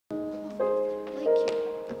you.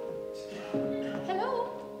 Hello.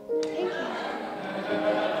 Thank you.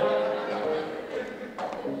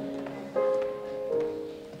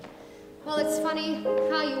 Well, it's funny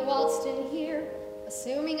how you waltzed in here,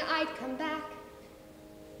 assuming I'd come back.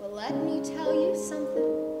 Well, let me tell you something.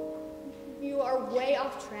 You are way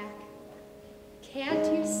off track. Can't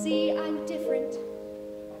you see I'm different?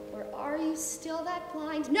 Or are you still that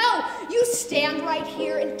blind? No! You stand right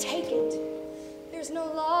here and take it. There's no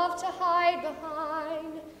love to hide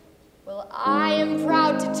behind. Well, I am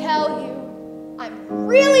proud to tell you I'm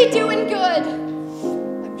really doing good.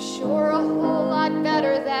 I'm sure a whole lot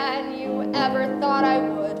better than you ever thought I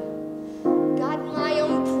would. Got my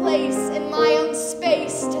own place and my own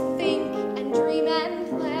space to think and dream and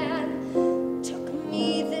plan. Took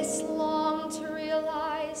me this long to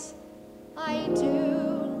realize I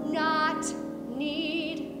do not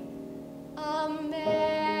need a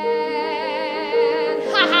man.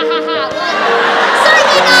 Ha ha ha ha!